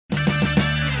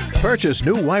Purchase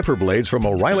new wiper blades from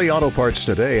O'Reilly Auto Parts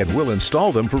today and we'll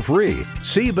install them for free.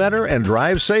 See better and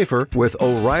drive safer with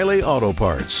O'Reilly Auto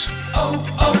Parts.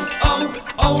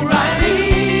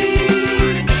 O'Reilly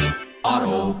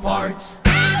Auto Parts.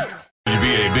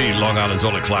 WBAB, Long Island's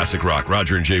only classic rock.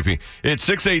 Roger and JP. It's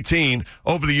 6:18.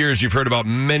 Over the years, you've heard about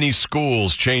many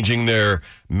schools changing their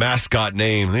mascot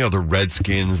name. You know, the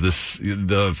Redskins,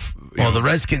 the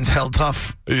Redskins held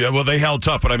tough. Yeah, well, they held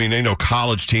tough, but I mean,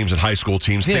 college teams and high school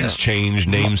teams, things changed,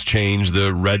 names changed.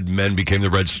 The Red Men became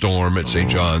the Red Storm at St.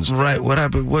 John's. Right. What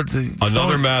happened?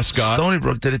 Another mascot. Stony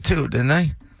Brook did it too, didn't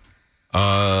they?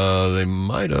 They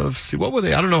might have. See, what were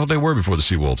they? I don't know what they were before the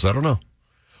Seawolves. I don't know.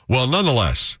 Well,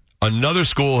 nonetheless, another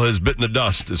school has bitten the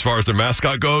dust as far as their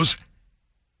mascot goes,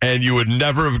 and you would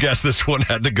never have guessed this one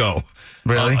had to go.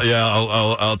 Really?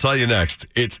 I'll tell you next.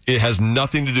 It has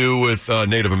nothing to do with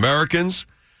Native Americans.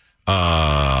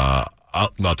 I'll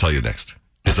tell you next.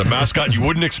 It's a mascot you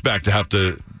wouldn't expect to have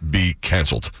to be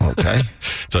canceled. Okay. I'll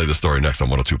tell you the story next on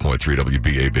 102.3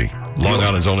 WBAB. Long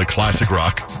Island's only classic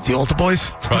rock. It's the Altar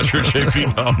Boys? Roger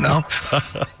JP, No.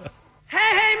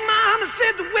 Hey, mama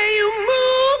said the way you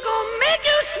move gonna make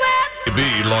you sweat.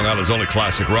 Long Island's only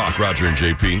classic rock. Roger and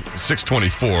JP.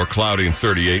 6:24, cloudy and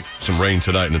 38. Some rain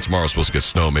tonight, and then tomorrow's supposed to get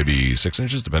snow, maybe 6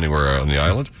 inches, depending where on the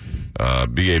island.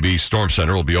 BAB Storm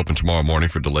Center will be open tomorrow morning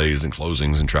for delays and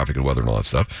closings and traffic and weather and all that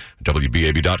stuff.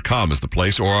 WBAB.com is the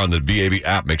place, or on the BAB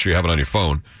app. Make sure you have it on your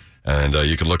phone, and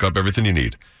you can look up everything you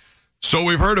need. So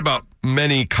we've heard about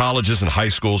many colleges and high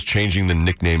schools changing the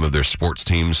nickname of their sports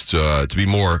teams to be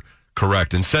more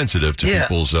correct and sensitive to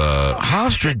people's...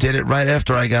 Hofstra did it right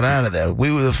after I got out of there.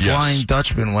 We were the Flying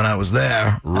Dutchman when I was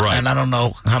there. Right. And I don't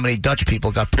know how many Dutch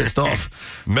people got pissed off.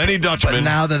 Many Dutchmen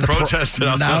protested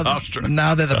outside Hofstra.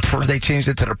 Now they changed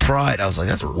it to the Pride. I was like,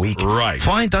 that's weak. Right.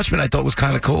 Flying Dutchman I thought was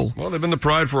kind of cool. Well, they've been the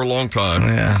Pride for a long time.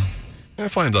 Yeah.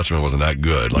 Flying Dutchman wasn't that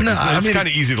good. It's kind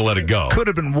of easy to let it go. Could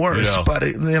have been worse, but,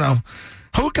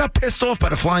 who got pissed off by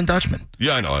the Flying Dutchman?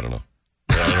 Yeah, I know. I don't know.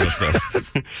 Yeah, I don't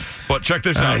understand. But check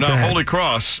this out. Now, Holy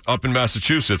Cross up in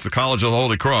Massachusetts, the College of the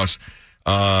Holy Cross,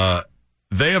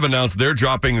 they have announced they're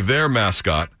dropping their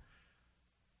mascot.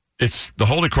 It's the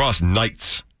Holy Cross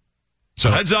Knights. So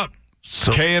heads up.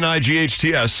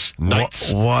 Knights.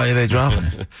 Knights. Why are they dropping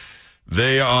it?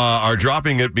 They are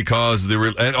dropping it because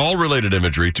and all related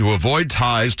imagery to avoid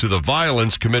ties to the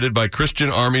violence committed by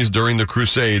Christian armies during the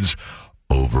Crusades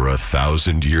over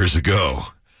 1,000 years ago.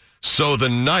 So the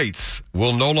Knights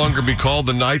will no longer be called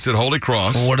the Knights at Holy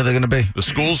Cross. What are they going to be? The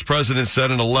school's president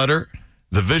said in a letter,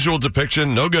 the visual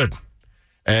depiction, no good.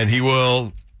 And he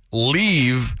will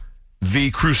leave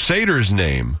the Crusaders'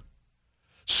 name.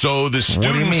 So the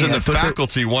students and the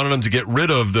faculty wanted them to get rid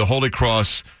of the Holy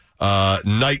Cross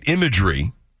knight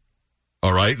imagery.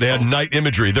 All right? They had knight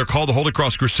imagery. They're called the Holy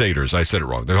Cross Crusaders. I said it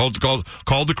wrong. They're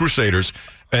called the Crusaders.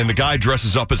 And the guy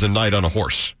dresses up as a knight on a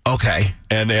horse. Okay.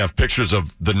 And they have pictures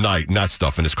of the knight and that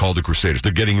stuff, and it's called the Crusaders.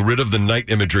 They're getting rid of the knight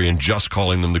imagery and just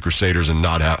calling them the Crusaders and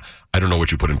not have... I don't know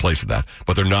what you put in place of that,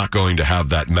 but they're not going to have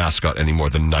that mascot anymore,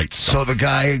 the knight stuff. So the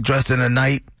guy dressed in a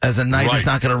knight as a knight is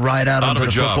not going to ride out onto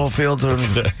the football field? Or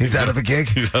he's out of a gig?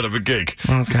 He's out of a gig.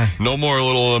 Okay. No more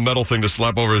little metal thing to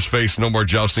slap over his face. No more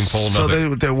jousting pole, nothing.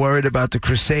 So they're worried about the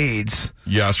Crusades.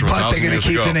 Yes, from but they're going to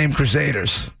keep the name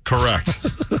Crusaders. Correct.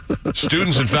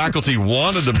 Students and faculty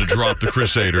wanted them to drop the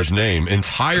Crusaders' name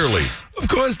entirely. Of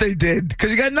course they did,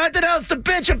 because you got nothing else to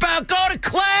bitch about. Go to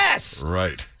class.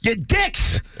 Right. You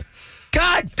dicks.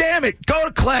 God damn it. Go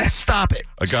to class. Stop it.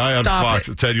 A guy on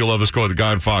Fox, Ted, you'll love this quote, the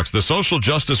guy on Fox. The social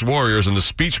justice warriors and the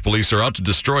speech police are out to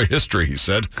destroy history, he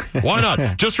said. Why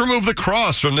not? Just remove the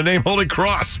cross from the name Holy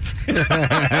Cross. Right.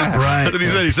 That's what he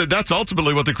said. He said that's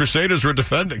ultimately what the Crusaders were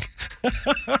defending.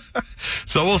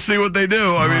 So we'll see what they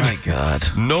do. My God.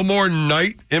 No more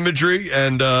knight imagery,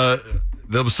 and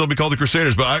they'll still be called the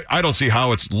Crusaders, but I don't see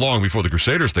how it's long before the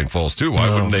Crusaders thing falls, too. Why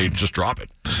wouldn't they just drop it?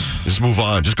 Just move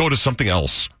on. Just go to something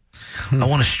else. I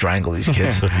want to strangle these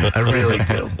kids. I really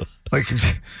do.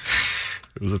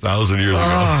 It was 1,000 years ago.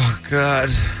 Oh, God.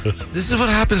 This is what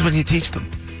happens when you teach them.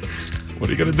 What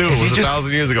are you going to do? It was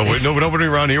 1,000 years ago. Nobody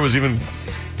around here was even...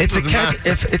 It's a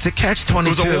catch-22. It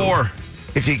was a war.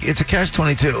 It's a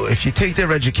catch-22. If you take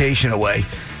their education away,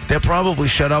 they'll probably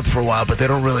shut up for a while, but they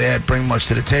don't really bring much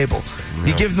to the table. No.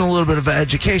 You give them a little bit of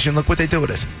education. Look what they do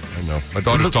with it. I know. My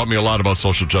daughter's taught me a lot about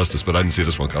social justice, but I didn't see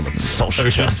this one coming. Social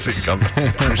justice.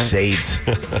 Crusades.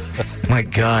 My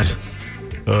God.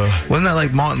 Wasn't that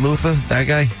like Martin Luther, that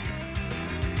guy?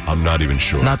 I'm not even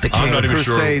sure. Not the king. I'm not even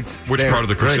sure which part of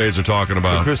the Crusades are talking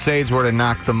about. The Crusades were to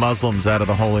knock the Muslims out of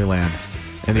the Holy Land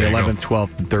in the 11th,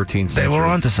 12th, and 13th centuries. They were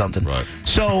onto something. Right.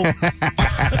 So...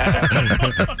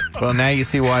 Well, now you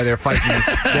see why they're fighting this.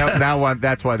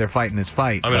 That's why they're fighting this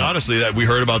fight. I mean, honestly, that we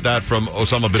heard about that from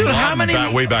Osama bin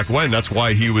Laden way back when. That's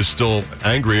why he was still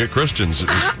angry at Christians. It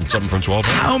was something from 1200.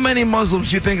 How many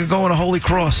Muslims do you think are going to Holy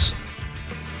Cross?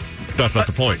 That's not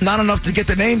the point. Not enough to get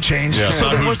the name changed. Yeah, it's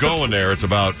not who's going there. It's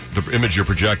about the image you're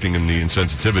projecting and the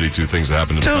insensitivity to things that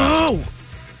happened in the past. Who?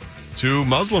 To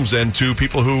Muslims and to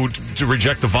people who to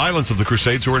reject the violence of the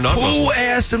Crusades who are not Muslims. Who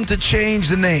asked them to change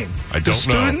the name? I don't know.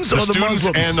 Students or the students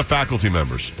Muslims? and the faculty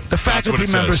members. The faculty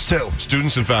members, too.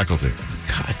 Students and faculty.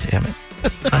 God damn it.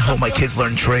 I hope my kids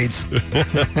learn trades.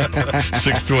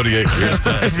 6:28. Here's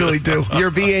time. I really do.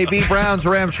 Your BAB Browns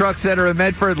Ram Truck Center in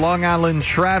Medford, Long Island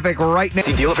traffic right now.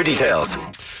 See dealer for details.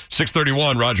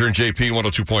 6:31, Roger and JP,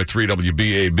 102.3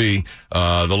 WBAB.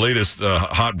 The latest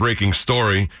hot breaking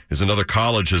story is another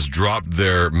college has dropped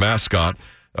their mascot.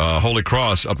 Holy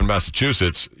Cross up in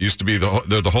Massachusetts used to be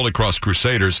the Holy Cross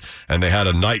Crusaders, and they had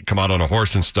a knight come out on a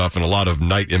horse and stuff and a lot of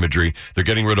knight imagery. They're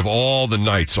getting rid of all the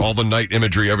knights, all the knight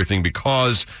imagery, everything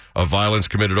because of violence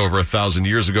committed over 1,000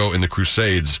 years ago in the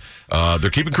Crusades. They're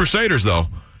keeping Crusaders, though,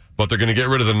 but they're going to get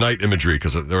rid of the knight imagery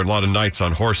because there are a lot of knights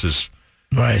on horses.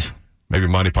 Right. Maybe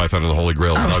Monty Python and the Holy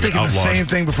Grail. I was thinking the same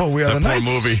thing before. We are the That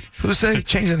poor Knights. movie. Who say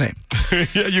change the name?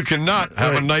 Yeah, you cannot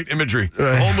have a knight imagery.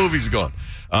 Right. The whole movie's gone.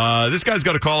 This guy's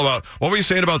got a call about, what were you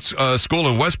saying about school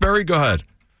in Westbury? Go ahead.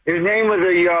 His name was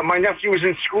my nephew was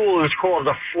in school. It was called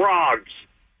the Frogs.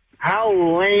 How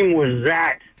lame was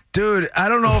that? Dude, I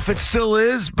don't know if it still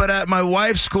is, but at my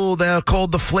wife's school, they're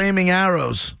called the Flaming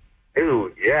Arrows.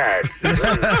 Ew, yeah.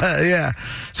 Yeah.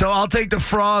 So I'll take the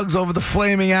Frogs over the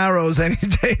Flaming Arrows any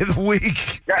day of the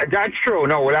week. That's true.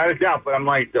 No, without a doubt. But I'm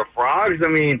like, the Frogs? I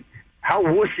mean, how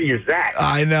wussy is that?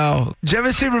 I know. Did you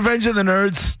ever see Revenge of the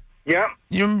Nerds? Yep.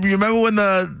 You remember when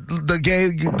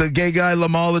the gay guy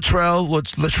Lamar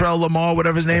Latrell Lamar,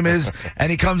 whatever his name is, and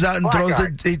he comes out and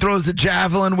throws the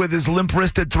javelin with his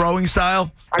limp-wristed throwing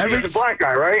style? I think it's a black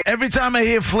guy, right? Every time I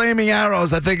hear Flaming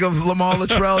Arrows, I think of Lamar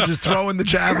Latrell just throwing the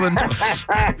javelin.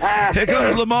 Here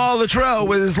comes Lamar Latrell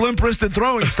with his limp-wristed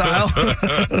throwing style.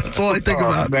 That's all I think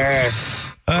about. Man.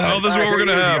 Well, this is what we're going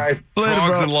to have. Later,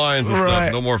 Frogs bro. and lions and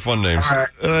stuff. No more fun names. All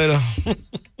right.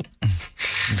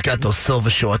 He's got those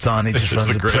silver shorts on. He just runs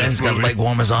the the greatest He's got movie. leg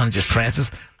warmers on. He just prances.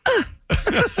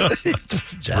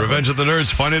 Revenge of the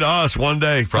Nerds. Funny to us one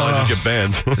day. Probably just get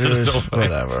banned.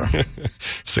 Whatever.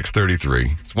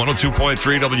 6:33. It's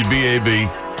 102.3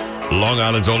 WBAB. Long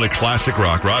Island's only classic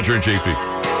rock. Roger and JP.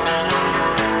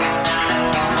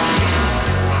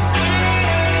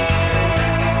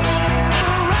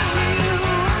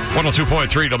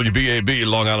 102.3 WBAB,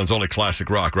 Long Island's only classic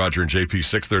rock. Roger and JP,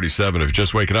 637. If you're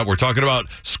just waking up, we're talking about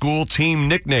school team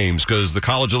nicknames because the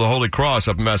College of the Holy Cross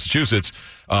up in Massachusetts,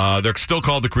 they're still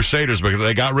called the Crusaders because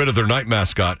they got rid of their knight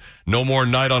mascot. No more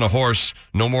knight on a horse,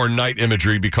 no more knight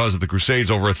imagery because of the Crusades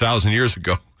over 1,000 years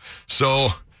ago. So,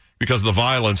 because of the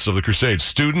violence of the Crusades,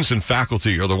 students and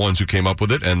faculty are the ones who came up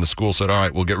with it, and the school said, all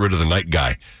right, we'll get rid of the knight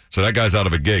guy. So that guy's out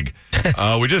of a gig.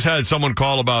 We just had someone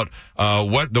call about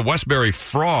the Westbury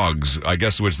Frogs, I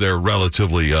guess was their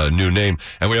relatively new name,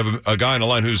 and we have a guy on the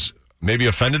line who's maybe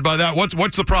offended by that.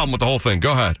 What's the problem with the whole thing?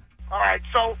 Go ahead. All right,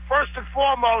 so first and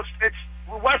foremost, it's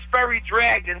Westbury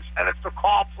Dragons, and it's the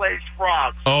Carl Place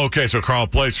Frogs. Oh, okay, so Carl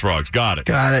Place Frogs. Got it.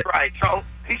 Got it. Right, so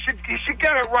he should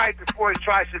get it right before he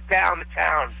tries to down the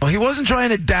town. Well, he wasn't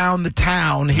trying to down the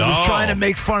town. He was trying to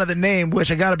make fun of the name,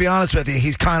 which I got to be honest with you,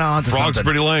 he's kind of onto Frogs something.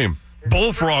 pretty lame.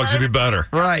 Bullfrogs would be better.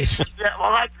 Right. Yeah, well,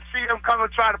 I'd like to see him come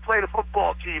and try to play the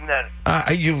football team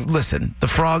then. You listen, the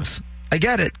Frogs, I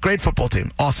get it. Great football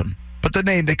team. Awesome. But the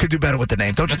name, they could do better with the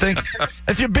name, don't you think?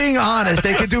 If you're being honest,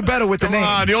 they could do better with the Come name.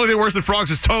 on, the only thing worse than frogs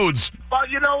is toads. Well,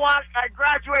 you know what? I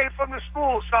graduated from the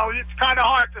school, so it's kind of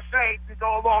hard to say to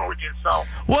go along with you, so.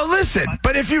 Well, listen,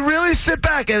 but if you really sit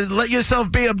back and let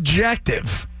yourself be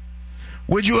objective,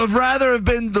 would you have rather have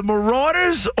been the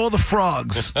Marauders or the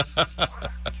Frogs?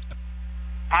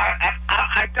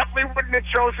 I definitely wouldn't have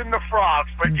chosen the Frogs,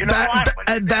 but you know what?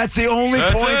 And that's the only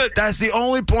That's point. it. That's the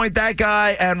only point that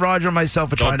guy and Roger and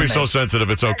myself are trying Don't to be make. so sensitive.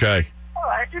 It's okay. All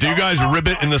right, Do you know guys what?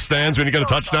 ribbit in the stands when you get a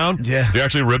touchdown? Yeah. Do you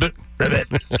actually ribbit? Ribbit.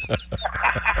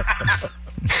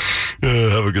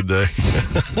 Have a good day.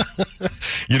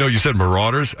 You said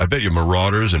Marauders. I bet you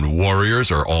Marauders and Warriors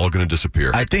are all going to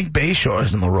disappear. I think Bayshore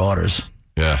is the Marauders.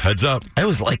 Yeah, heads up. I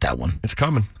always like that one. It's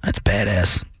coming. That's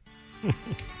badass.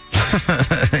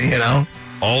 You know?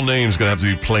 All names going to have to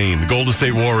be plain. The Golden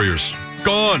State Warriors.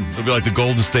 Gone. It'll be like the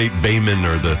Golden State Baymen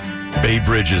or the Bay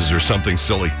Bridges or something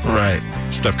silly. Right.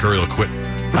 Steph Curry will quit.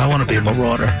 I want to be a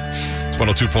Marauder. It's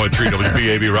 102.3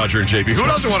 WBAB, Roger and JP. Who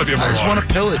doesn't want to be a I just Marauder? want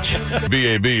to pillage.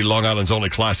 BAB, Long Island's only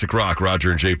classic rock,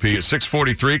 Roger and JP. At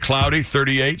 6:43, cloudy,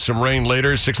 38, some rain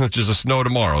later, 6 inches of snow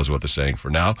tomorrow is what they're saying for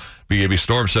now. BAB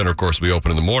Storm Center, of course, will be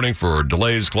open in the morning for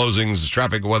delays, closings,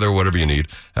 traffic, weather, whatever you need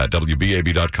at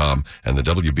WBAB.com, and the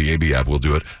WBAB app will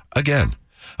do it again.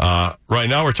 Right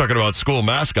now, we're talking about school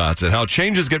mascots and how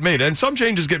changes get made, and some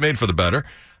changes get made for the better.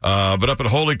 But up at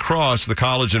Holy Cross, the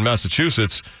college in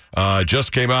Massachusetts,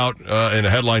 just came out in a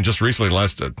headline just recently,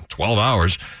 last 12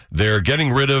 hours. They're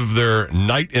getting rid of their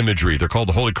knight imagery. They're called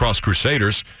the Holy Cross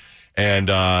Crusaders, and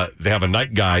they have a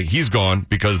knight guy. He's gone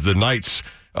because the knights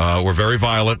were very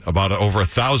violent about over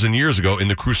 1,000 years ago in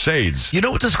the Crusades. You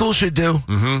know what the school should do?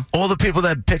 Mm-hmm. All the people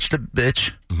that pitched a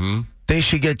bitch, they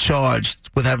should get charged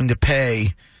with having to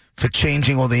pay for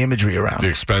changing all the imagery around. The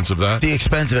expense of that? The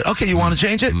expense of it. Okay, you want to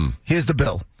change it? Here's the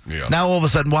bill. Yeah. Now all of a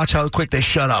sudden, watch how quick they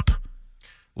shut up.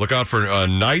 Look out for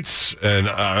knights, and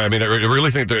I really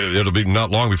think that it'll be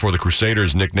not long before the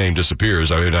Crusaders nickname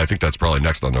disappears. I think that's probably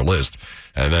next on their list.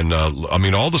 And then,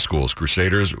 all the schools,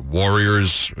 Crusaders,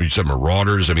 Warriors, you said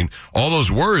Marauders. All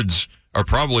those words are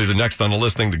probably the next on the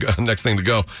list thing to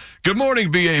go. Good morning,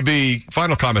 BAB.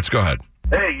 Final comments. Go ahead.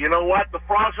 Hey, you know what? The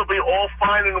frogs will be all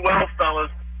fine and well,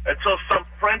 fellas, until some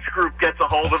French group gets a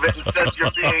hold of it and says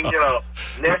you're being,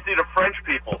 nasty to French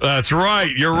people. That's right.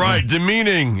 You're right.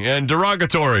 Demeaning and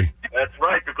derogatory. That's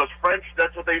right, because French,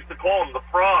 that's what they used to call them, the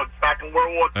frogs, back in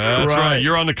World War II. That's right.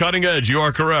 You're on the cutting edge. You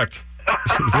are correct.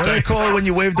 What do they call it when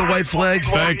you wave the white flag?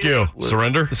 Thank you.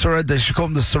 Surrender? They should call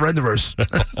them the surrenderers.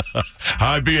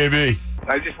 Hi, BAB.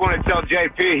 I just want to tell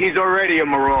JP he's already a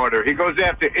marauder. He goes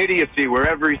after idiocy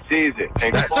wherever he sees it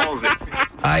and calls it.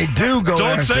 I do go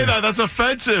Don't after say that. That's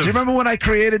offensive. Do you remember when I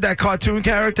created that cartoon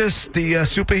character, the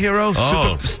superhero?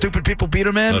 Oh. Stupid People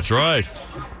Beater Man? That's right.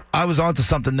 I was onto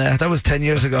something there. That was 10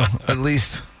 years ago, at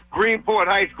least. Greenport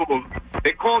High School,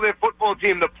 they call their football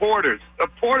team the Porters. A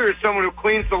porter is someone who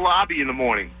cleans the lobby in the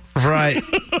morning. Right.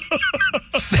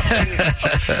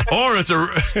 or it's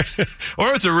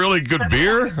a really good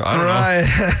beer. I don't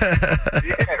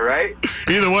know. Yeah, right?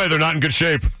 Either way, they're not in good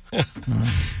shape. All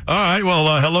right.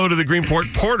 Well, hello to the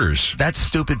Greenport Porters. That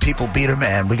Stupid People Beater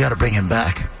Man, we got to bring him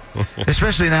back.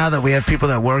 Especially now that we have people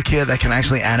that work here that can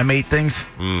actually animate things.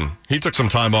 He took some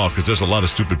time off because there's a lot of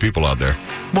stupid people out there.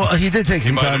 Well, he did take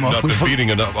some time off. He might have not been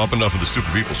beating up enough of the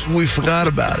stupid peoples. We forgot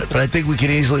about it, but I think we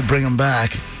could easily bring him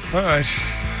back. All right.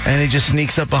 And he just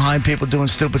sneaks up behind people doing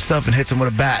stupid stuff and hits them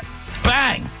with a bat.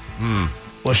 Bang!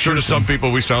 Well, sure to some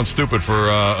people, we sound stupid for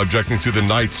objecting to the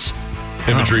Knights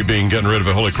imagery being getting rid of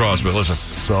a Holy Cross, but listen.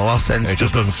 So I'll send it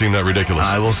just doesn't seem that ridiculous.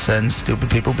 I will send Stupid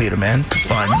People Beater Man to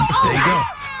find him. There you go.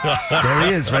 There he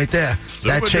is, right there.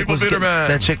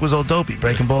 That chick was all dopey,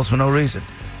 breaking balls for no reason.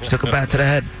 She took a bat to the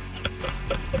head.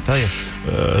 I'll tell you.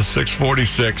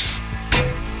 6:46.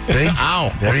 See?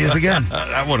 Ow. There he is again.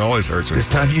 That one always hurts me. This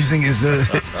time using his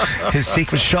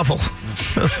secret shovel.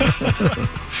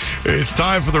 It's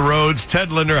time for the roads.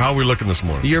 Ted Linder, how are we looking this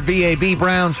morning? Your BAB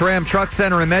Browns Ram Truck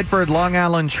Center in Medford, Long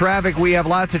Island traffic. We have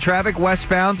lots of traffic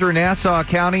westbound through Nassau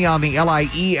County on the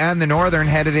LIE and the Northern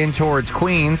headed in towards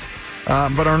Queens.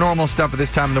 But our normal stuff at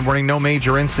this time of the morning, no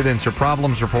major incidents or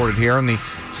problems reported here. In the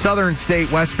Southern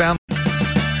State westbound.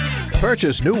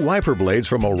 Purchase new wiper blades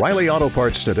from O'Reilly Auto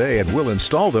Parts today and we'll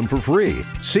install them for free.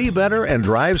 See better and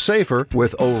drive safer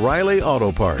with O'Reilly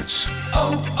Auto Parts.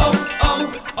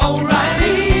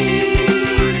 O'Reilly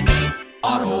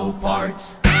Auto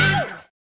Parts.